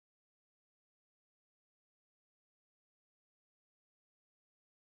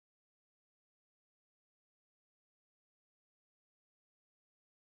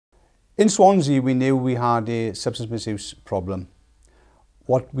In Swansea, we knew we had a substance misuse problem.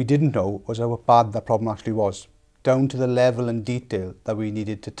 What we didn't know was how bad that problem actually was, down to the level and detail that we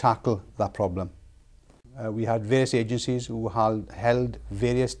needed to tackle that problem. We had various agencies who held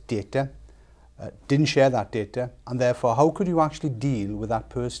various data, didn't share that data, and therefore how could you actually deal with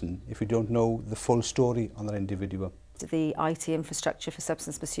that person if you don't know the full story on that individual? The IT infrastructure for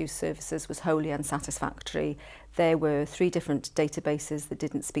substance misuse services was wholly unsatisfactory. There were 3 different databases that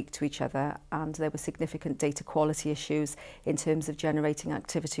didn't speak to each other, and there were significant data quality issues in terms of generating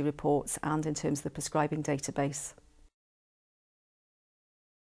activity reports and in terms of the prescribing database.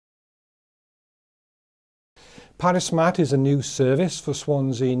 SMAT is a new service for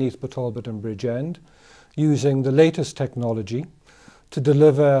Swansea, Neath Talbot and Bridgend, using the latest technology to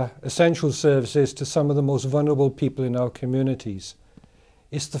deliver essential services to some of the most vulnerable people in our communities.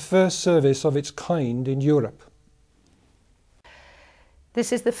 It's the first service of its kind in Europe.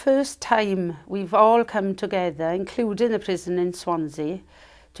 This is the first time we've all come together, including the prison in Swansea,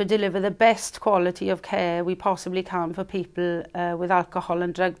 to deliver the best quality of care we possibly can for people with alcohol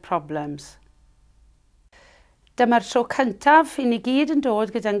and drug problems. Dyma'r tro cyntaf i ni gyd yn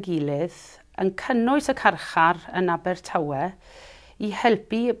dod gyda'n gilydd yn cynnwys y carchar yn Abertawe i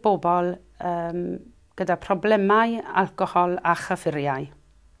helpu bobl gyda problemau alcohol a chyffuriau.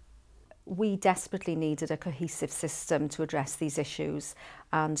 We desperately needed a cohesive system to address these issues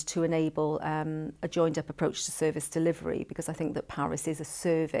and to enable a joined-up approach to service delivery, because I think that Paris is a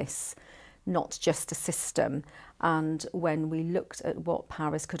service, not just a system. And when we looked at what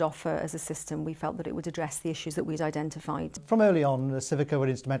Paris could offer as a system, we felt that it would address the issues that we'd identified. From early on, Civica were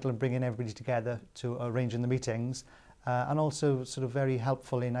instrumental in bringing everybody together to arranging the meetings, and also sort of very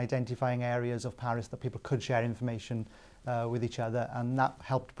helpful in identifying areas of Paris that people could share information with each other, and that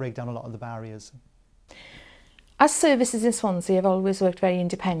helped break down a lot of the barriers. As services in Swansea have always worked very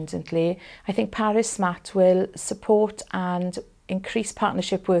independently, I think SMAT will support and increase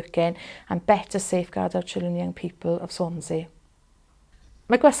partnership working and better safeguard our children and young people of Swansea.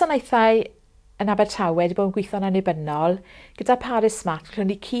 Mae gwasanaethau yn Abertawe wedi bod yn gweithio'n annibynnol, gyda SMAT lle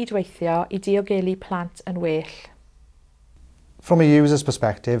ni cydweithio i diogelu plant yn well. From a user's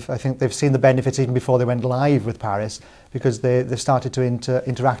perspective, I think they've seen the benefits even before they went live with Paris, because they've started to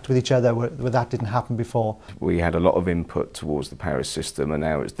interact with each other where that didn't happen before. We had a lot of input towards the Paris system, and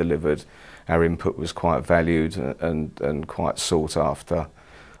now it's delivered. Our input was quite valued and quite sought after.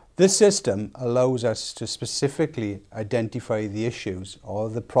 This system allows us to specifically identify the issues or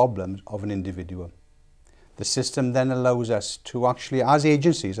the problems of an individual. The system then allows us to actually, as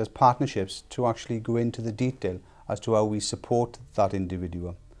agencies, as partnerships, to actually go into the detail as to how we support that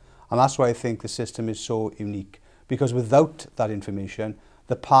individual. And that's why I think the system is so unique, because without that information,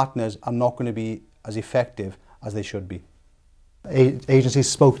 the partners are not going to be as effective as they should be. Agencies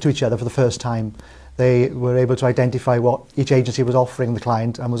spoke to each other for the first time. They were able to identify what each agency was offering the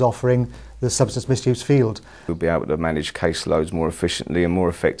client and was offering the substance misuse field. We'll be able to manage caseloads more efficiently and more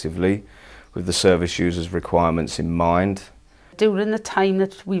effectively with the service users' requirements in mind. During the time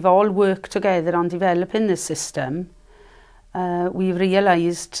that we've all worked together on developing this system, we've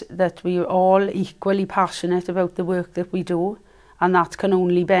realised that we're all equally passionate about the work that we do, and that can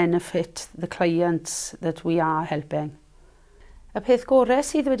only benefit the clients that we are helping. Y peth gorau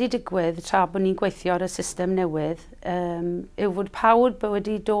sydd wedi digwydd tra bod ni'n gweithio ar y system newydd yw fod pawb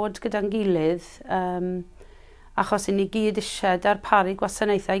wedi dod gyda'n gilydd achos i ni gyd eisiau darparu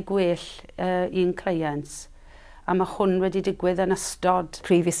gwasanaethau gwell i'n clients. A mae hwn wedi digwydd yn ystod.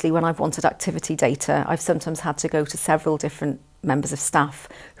 Previously, when I've wanted activity data, I've sometimes had to go to several different members of staff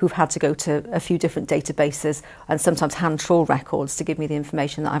who've had to go to a few different databases and sometimes hand trawl records to give me the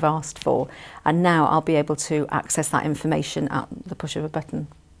information that I've asked for. And now I'll be able to access that information at the push of a button.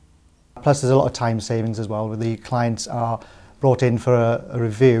 Plus there's a lot of time savings as well, where the clients are brought in for a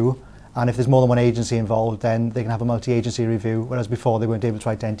review, and if there's more than one agency involved, then they can have a multi-agency review, whereas before they weren't able to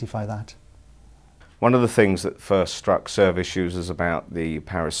identify that. One of the things that first struck service users about the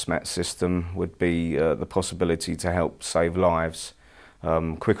SMAT system would be the possibility to help save lives,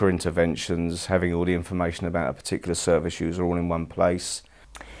 quicker interventions, having all the information about a particular service user all in one place.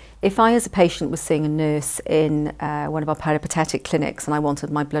 If I, as a patient, was seeing a nurse in one of our peripatetic clinics and I wanted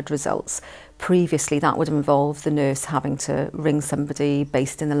my blood results, previously that would involve the nurse having to ring somebody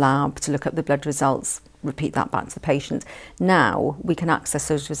based in the lab to look up the blood results, repeat that back to the patient. Now we can access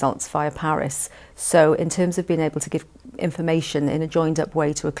those results via Paris. So in terms of being able to give information in a joined up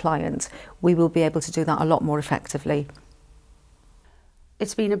way to a client, we will be able to do that a lot more effectively.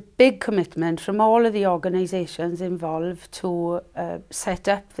 It's been a big commitment from all of the organisations involved to set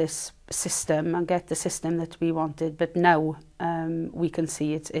up this system and get the system that we wanted, but now we can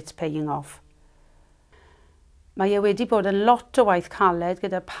see it's paying off. Mae wedi bod yn lot o waith caled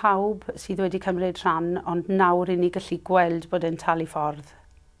gyda pawb sydd wedi cymryd rhan, ond nawr i ni gallu gweld bod e'n talu ffordd.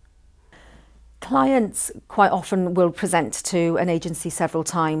 Clients quite often will present to an agency several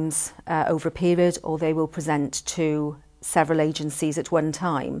times over a period, or they will present to several agencies at one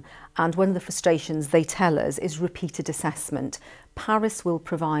time, and one of the frustrations they tell us is repeated assessment. Paris will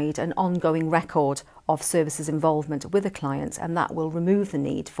provide an ongoing record of services involvement with a client, and that will remove the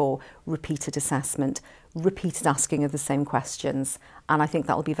need for repeated assessment, repeated asking of the same questions, and I think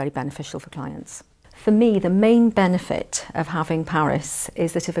that will be very beneficial for clients. For me, the main benefit of having Paris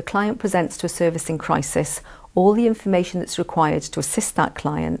is that if a client presents to a service in crisis, all the information that's required to assist that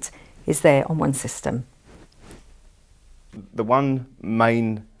client is there on one system. The one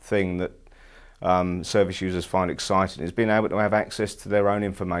main thing that service users find exciting is being able to have access to their own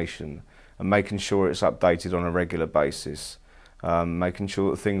information and making sure it's updated on a regular basis, making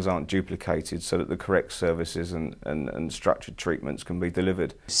sure that things aren't duplicated so that the correct services and structured treatments can be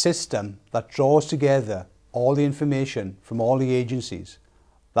delivered. A system that draws together all the information from all the agencies,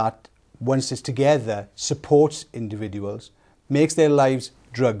 that once it's together supports individuals, makes their lives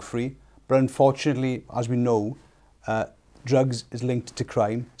drug-free, but unfortunately, as we know, drugs is linked to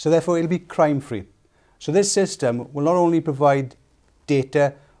crime, so therefore it'll be crime-free. So this system will not only provide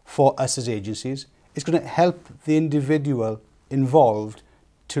data for us as agencies, it's going to help the individual involved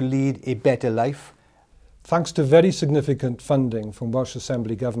to lead a better life. Thanks to very significant funding from Welsh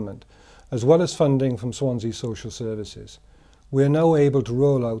Assembly Government, as well as funding from Swansea Social Services, we are now able to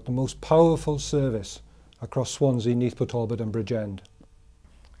roll out the most powerful service across Swansea, Neath, Talbot and Bridgend.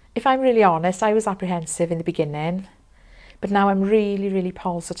 If I'm really honest, I was apprehensive in the beginning, but now I'm really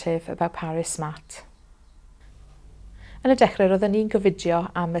positive about Paris SMAT. Yn y dechrau roedden ni'n gofidio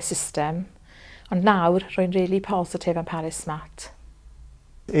am y system, ond nawr rwy'n really positive am Paris SMAT.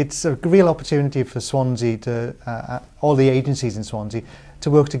 It's a real opportunity for Swansea all the agencies in Swansea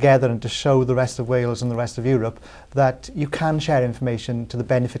to work together and to show the rest of Wales and the rest of Europe that you can share information to the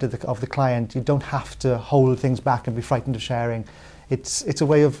benefit of the client. You don't have to hold things back and be frightened of sharing. It's a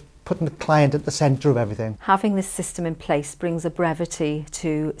way of putting the client at the centre of everything. Having this system in place brings a brevity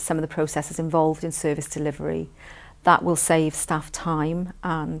to some of the processes involved in service delivery. That will save staff time,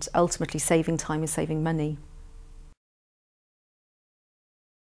 and ultimately saving time is saving money.